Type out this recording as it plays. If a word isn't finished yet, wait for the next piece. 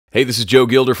Hey, this is Joe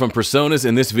Gilder from PreSonus.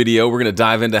 In this video, we're going to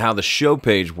dive into how the show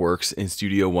page works in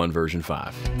Studio One version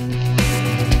 5.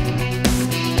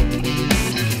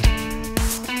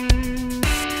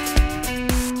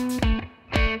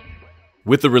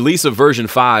 With the release of version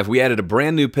 5, we added a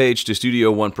brand new page to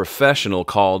Studio One Professional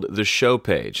called the show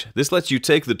page. This lets you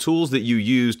take the tools that you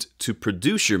used to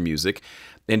produce your music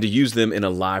and to use them in a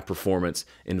live performance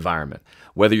environment.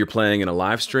 Whether you're playing in a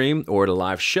live stream or at a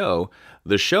live show,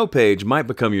 the show page might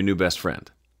become your new best friend.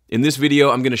 In this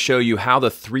video, I'm going to show you how the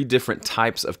 3 different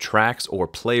types of tracks, or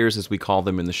players as we call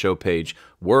them in the show page,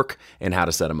 work and how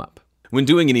to set them up. When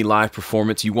doing any live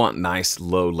performance, you want nice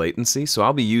low latency, so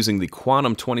I'll be using the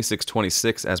Quantum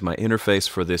 2626 as my interface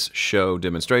for this show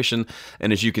demonstration,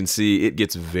 and as you can see, it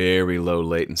gets very low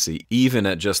latency, even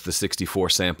at just the 64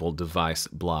 sample device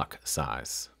block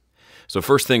size. So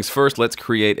first things first, let's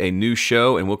create a new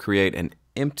show, and we'll create an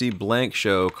empty blank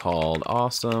show called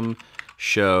Awesome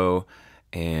Show,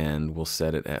 and we'll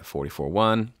set it at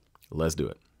 44.1. Let's do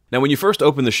it. Now, when you first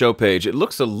open the show page, it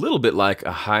looks a little bit like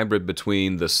a hybrid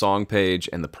between the song page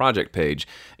and the project page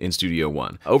in Studio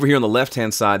One. Over here on the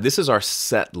left-hand side, this is our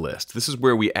set list. This is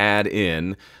where we add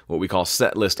in what we call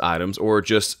set list items, or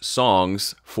just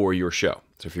songs for your show.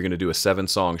 So if you're going to do a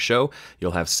 7-song show,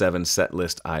 you'll have 7 set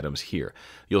list items here.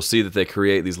 You'll see that they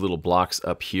create these little blocks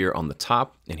up here on the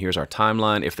top, and here's our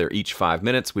timeline. If they're each 5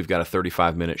 minutes, we've got a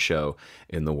 35-minute show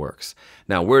in the works.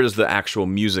 Now, where does the actual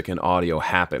music and audio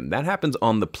happen? That happens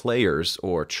on the players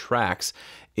or tracks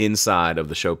inside of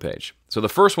the show page. So the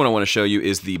first one I want to show you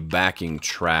is the backing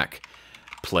track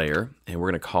player, and we're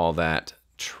going to call that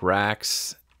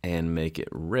tracks and make it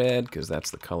red because that's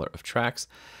the color of tracks.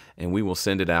 And we will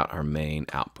send it out our main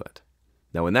output.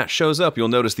 Now when that shows up, you'll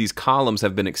notice these columns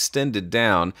have been extended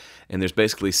down, and there's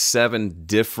basically 7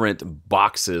 different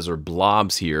boxes or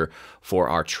blobs here for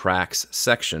our tracks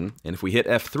section. And if we hit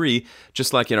F3,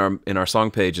 just like in our song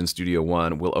page in Studio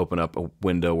One, we'll open up a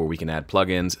window where we can add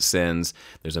plugins, sends,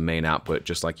 there's a main output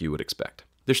just like you would expect.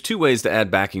 There's 2 ways to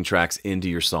add backing tracks into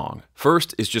your song.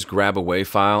 First is just grab a WAV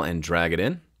file and drag it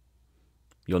in.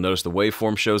 You'll notice the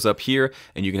waveform shows up here,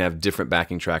 and you can have different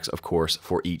backing tracks, of course,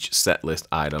 for each set list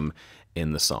item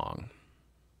in the song.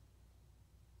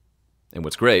 And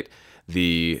what's great,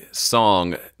 the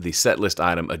set list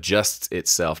item adjusts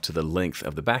itself to the length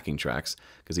of the backing tracks,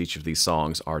 because each of these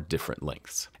songs are different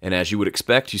lengths. And as you would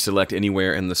expect, you select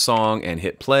anywhere in the song and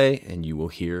hit play, and you will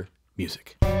hear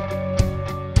music.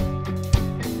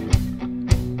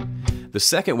 The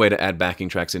second way to add backing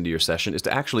tracks into your session is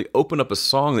to actually open up a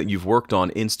song that you've worked on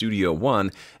in Studio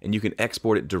One, and you can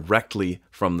export it directly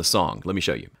from the song. Let me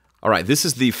show you. All right, this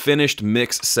is the finished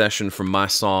mix session from my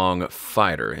song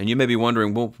Fighter. And you may be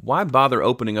wondering, well, why bother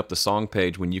opening up the song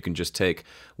page when you can just take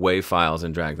WAV files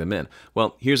and drag them in?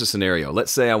 Well, here's a scenario.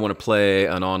 Let's say I want to play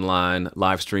an online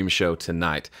live stream show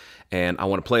tonight, and I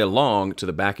want to play along to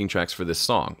the backing tracks for this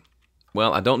song.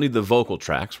 Well, I don't need the vocal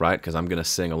tracks, right, because I'm going to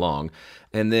sing along.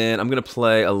 And then I'm going to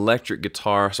play electric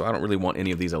guitar, so I don't really want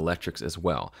any of these electrics as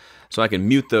well. So I can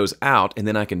mute those out, and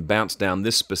then I can bounce down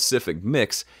this specific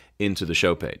mix into the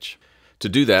show page. To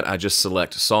do that, I just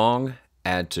select Song,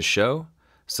 Add to Show,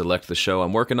 select the show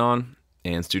I'm working on,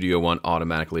 and Studio One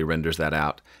automatically renders that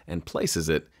out and places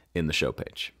it in the show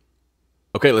page.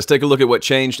 Okay, let's take a look at what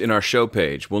changed in our show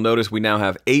page. We'll notice we now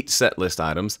have 8 set list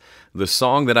items. The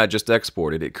song that I just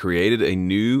exported, it created a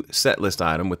new set list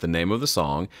item with the name of the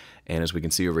song, and as we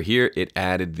can see over here, it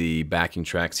added the backing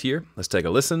tracks here. Let's take a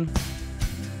listen.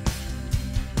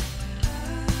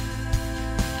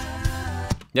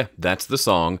 Yeah, that's the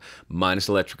song, minus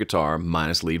electric guitar,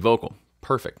 minus lead vocal.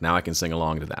 Perfect, now I can sing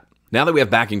along to that. Now that we have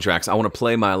backing tracks, I want to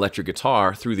play my electric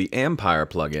guitar through the Ampire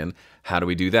plugin. How do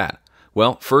we do that?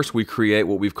 Well, first we create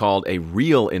what we've called a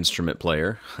real instrument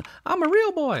player. I'm a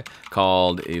real boy.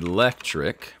 Called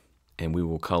Electric. And we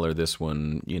will color this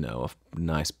one, you know, a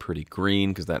nice pretty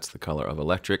green because that's the color of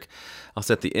electric. I'll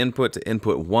set the input to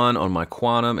input 1 on my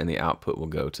Quantum, and the output will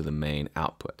go to the main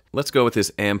output. Let's go with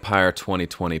this Ampire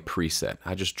 2020 preset.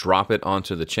 I just drop it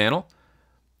onto the channel,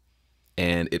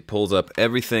 and it pulls up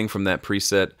everything from that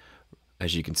preset,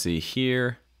 as you can see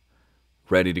here,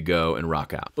 ready to go and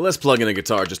rock out. But let's plug in a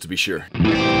guitar just to be sure.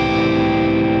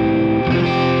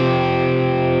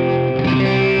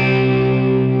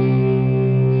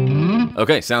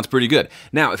 Okay, sounds pretty good.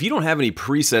 Now, if you don't have any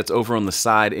presets over on the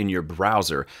side in your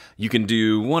browser, you can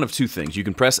do one of 2 things. You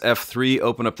can press F3,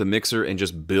 open up the mixer, and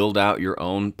just build out your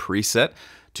own preset.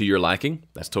 to your liking,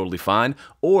 that's totally fine.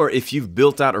 Or if you've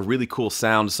built out a really cool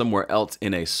sound somewhere else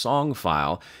in a song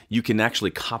file, you can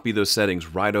actually copy those settings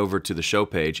right over to the show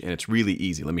page, and it's really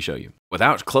easy. Let me show you.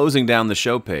 Without closing down the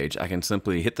show page, I can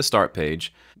simply hit the start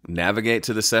page, navigate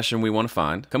to the session we want to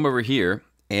find, come over here,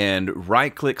 and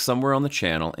right-click somewhere on the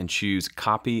channel and choose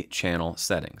Copy Channel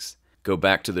Settings. Go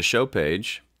back to the show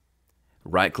page,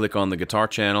 right-click on the guitar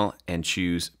channel, and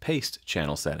choose Paste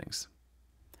Channel Settings.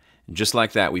 And just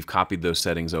like that, we've copied those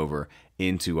settings over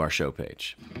into our show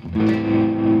page.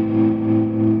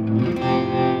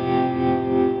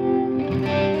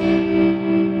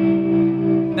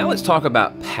 Now let's talk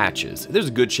about patches. There's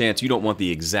a good chance you don't want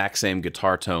the exact same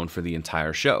guitar tone for the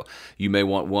entire show. You may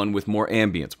want one with more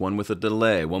ambience, one with a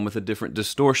delay, one with a different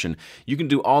distortion. You can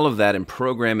do all of that and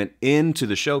program it into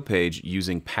the show page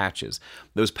using patches.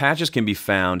 Those patches can be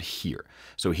found here.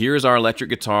 So here's our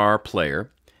electric guitar player,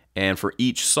 and for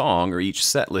each song or each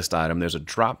set list item, there's a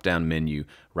drop-down menu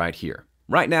right here.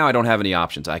 Right now, I don't have any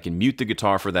options. I can mute the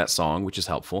guitar for that song, which is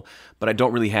helpful, but I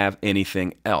don't really have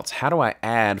anything else. How do I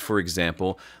add, for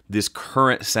example, this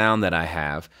current sound that I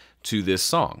have to this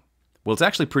song? Well, it's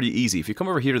actually pretty easy. If you come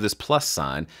over here to this plus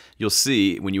sign, you'll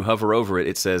see when you hover over it,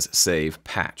 it says Save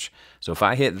Patch. So if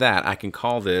I hit that, I can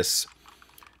call this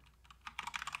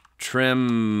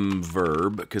Trim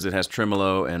Verb because it has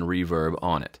tremolo and reverb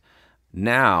on it.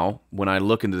 Now, when I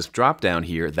look into this drop down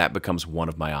here, that becomes one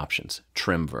of my options,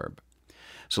 Trim Verb.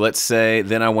 So let's say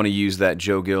then I want to use that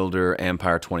Joe Gilder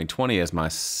Empire 2020 as my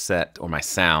set or my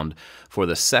sound for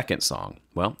the second song.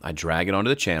 Well, I drag it onto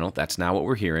the channel. That's now what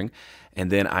we're hearing. And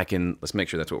then I can, let's make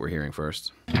sure that's what we're hearing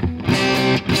first.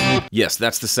 Yes,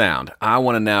 that's the sound. I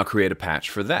want to now create a patch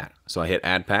for that. So I hit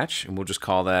Add Patch, and we'll just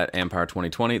call that Empire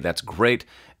 2020. That's great.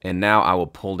 And now I will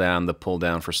pull down the pull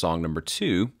down for song number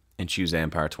 2 and choose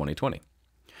Empire 2020.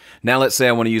 Now let's say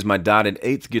I want to use my dotted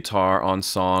 8th guitar on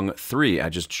song 3. I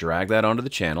just drag that onto the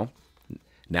channel.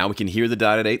 Now we can hear the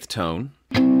dotted 8th tone.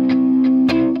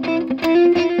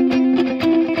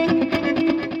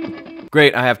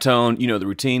 Great, I have tone. You know the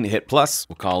routine. Hit plus.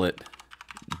 We'll call it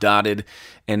dotted.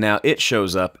 And now it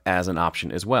shows up as an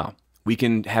option as well. We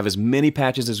can have as many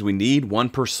patches as we need, one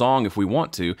per song if we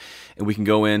want to, and we can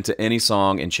go into any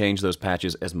song and change those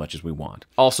patches as much as we want.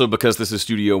 Also, because this is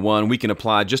Studio One, we can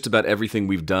apply just about everything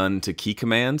we've done to key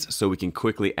commands, so we can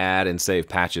quickly add and save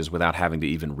patches without having to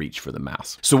even reach for the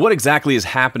mouse. So what exactly is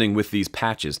happening with these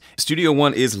patches? Studio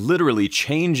One is literally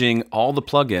changing all the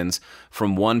plugins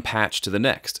from one patch to the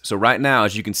next. So right now,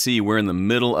 as you can see, we're in the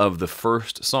middle of the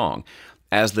first song.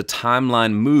 As the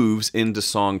timeline moves into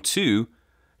song 2,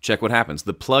 check what happens.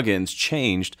 The plugins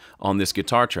changed on this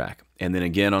guitar track. And then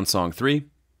again on song 3,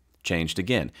 changed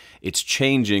again. It's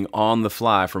changing on the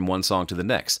fly from one song to the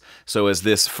next. So as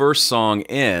this first song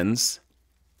ends,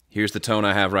 here's the tone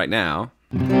I have right now.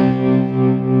 And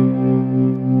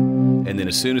then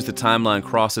as soon as the timeline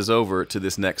crosses over to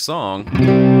this next song,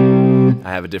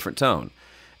 I have a different tone.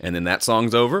 And then that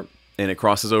song's over, and it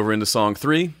crosses over into song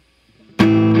 3.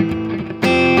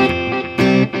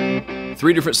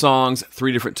 3 different songs,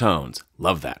 3 different tones.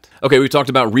 Love that. Okay, we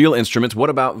talked about real instruments. What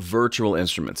about virtual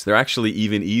instruments? They're actually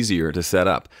even easier to set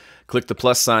up. Click the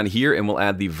plus sign here and we'll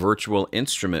add the virtual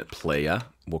instrument player.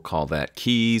 We'll call that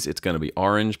keys. It's going to be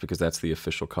orange because that's the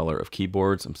official color of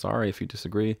keyboards. I'm sorry if you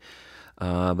disagree,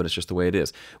 but it's just the way it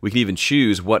is. We can even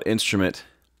choose what instrument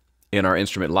in our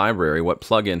instrument library, what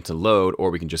plugin to load,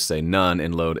 or we can just say none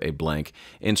and load a blank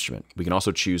instrument. We can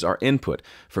also choose our input.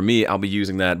 For me, I'll be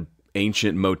using that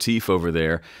ancient motif over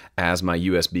there as my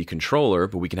USB controller,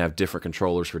 but we can have different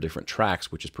controllers for different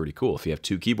tracks, which is pretty cool. If you have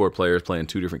 2 keyboard players playing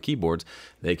 2 different keyboards,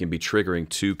 they can be triggering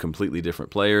 2 completely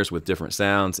different players with different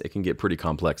sounds. It can get pretty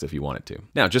complex if you want it to.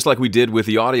 Now, just like we did with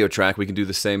the audio track, we can do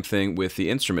the same thing with the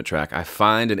instrument track. I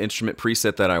find an instrument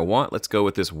preset that I want. Let's go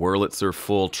with this Wurlitzer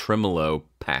full tremolo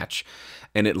patch.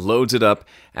 And it loads it up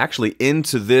actually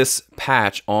into this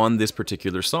patch on this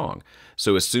particular song.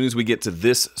 So as soon as we get to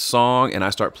this song and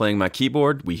I start playing my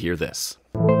keyboard, we hear this.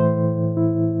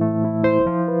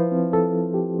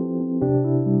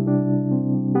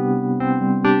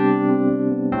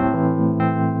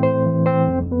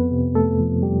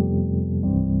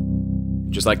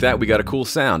 Just like that, we got a cool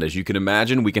sound. As you can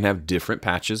imagine, we can have different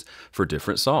patches for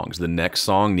different songs. The next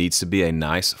song needs to be a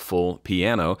nice full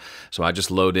piano, so I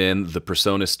just load in the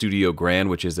PreSonus Studio Grand,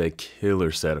 which is a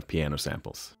killer set of piano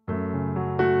samples.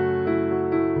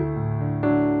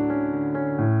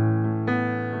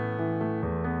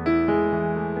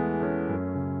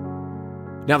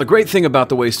 Now, the great thing about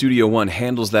the way Studio One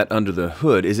handles that under the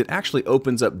hood is it actually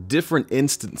opens up different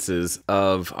instances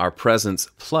of our Presence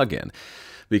plugin.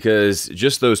 because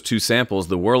just those two samples,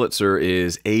 the Wurlitzer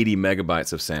is 80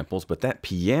 megabytes of samples, but that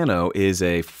piano is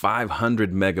a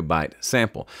 500 megabyte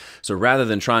sample. So rather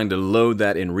than trying to load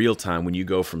that in real time when you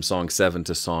go from song 7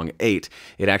 to song 8,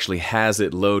 it actually has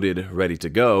it loaded, ready to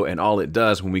go, and all it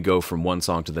does when we go from one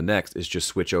song to the next is just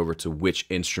switch over to which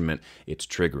instrument it's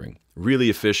triggering. Really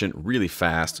efficient, really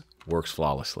fast, works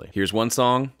flawlessly. Here's one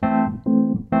song.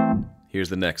 Here's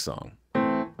the next song.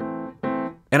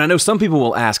 And I know some people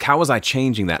will ask, how was I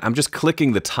changing that? I'm just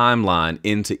clicking the timeline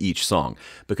into each song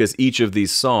because each of these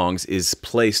songs is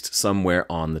placed somewhere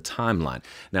on the timeline.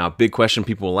 Now, a big question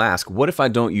people will ask, what if I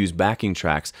don't use backing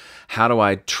tracks? How do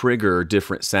I trigger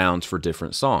different sounds for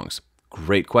different songs?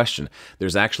 Great question.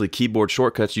 There's actually keyboard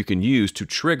shortcuts you can use to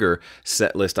trigger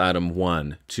set list item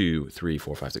 1, 2, 3,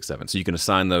 4, 5, 6, 7. So you can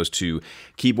assign those to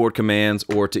keyboard commands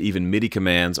or to even MIDI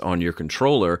commands on your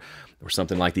controller, or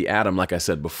something like the Atom, like I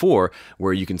said before,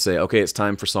 where you can say, okay, it's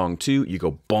time for song 2. You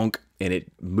go bonk, and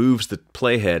it moves the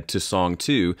playhead to song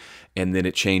 2, and then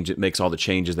it makes all the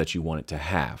changes that you want it to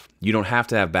have. You don't have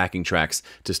to have backing tracks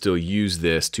to still use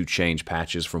this to change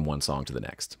patches from one song to the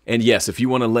next. And yes, if you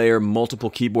want to layer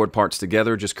multiple keyboard parts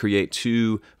together, just create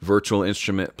 2 virtual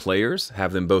instrument players,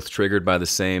 have them both triggered by the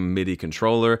same MIDI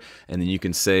controller, and then you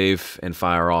can save and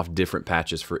fire off different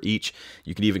patches for each.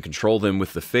 You can even control them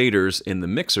with the faders in the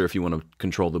mixer if you want to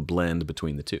control the blend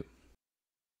between the two.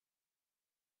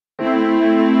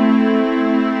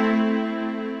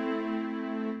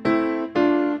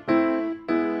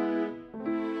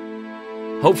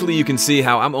 Hopefully you can see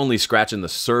how I'm only scratching the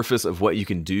surface of what you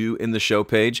can do in the show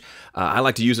page. I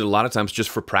like to use it a lot of times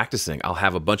just for practicing. I'll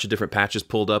have a bunch of different patches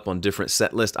pulled up on different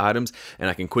set list items,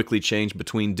 and I can quickly change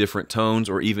between different tones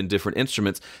or even different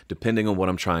instruments depending on what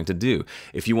I'm trying to do.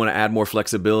 If you want to add more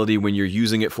flexibility when you're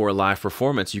using it for a live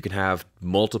performance, you can have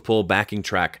multiple backing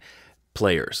track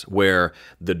players where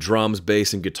the drums,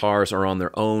 bass, and guitars are on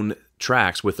their own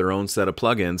tracks with their own set of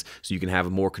plugins, so you can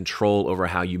have more control over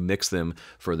how you mix them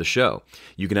for the show.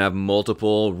 You can have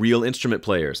multiple real instrument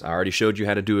players. I already showed you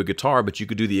how to do a guitar, but you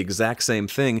could do the exact same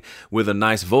thing with a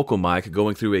nice vocal mic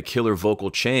going through a killer vocal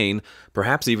chain,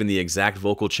 perhaps even the exact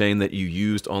vocal chain that you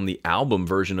used on the album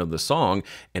version of the song,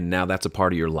 and now that's a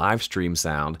part of your live stream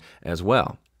sound as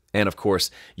well. And of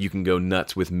course, you can go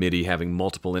nuts with MIDI, having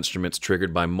multiple instruments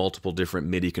triggered by multiple different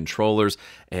MIDI controllers,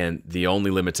 and the only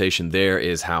limitation there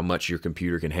is how much your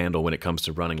computer can handle when it comes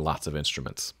to running lots of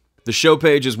instruments. The show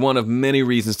page is one of many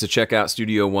reasons to check out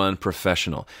Studio One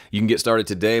Professional. You can get started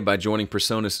today by joining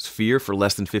PreSonus Sphere for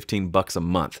less than $15 a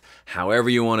month. However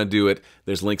you want to do it,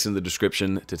 there's links in the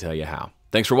description to tell you how.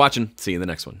 Thanks for watching. See you in the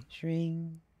next one.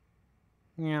 Shring.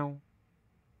 Meow.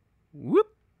 Whoop.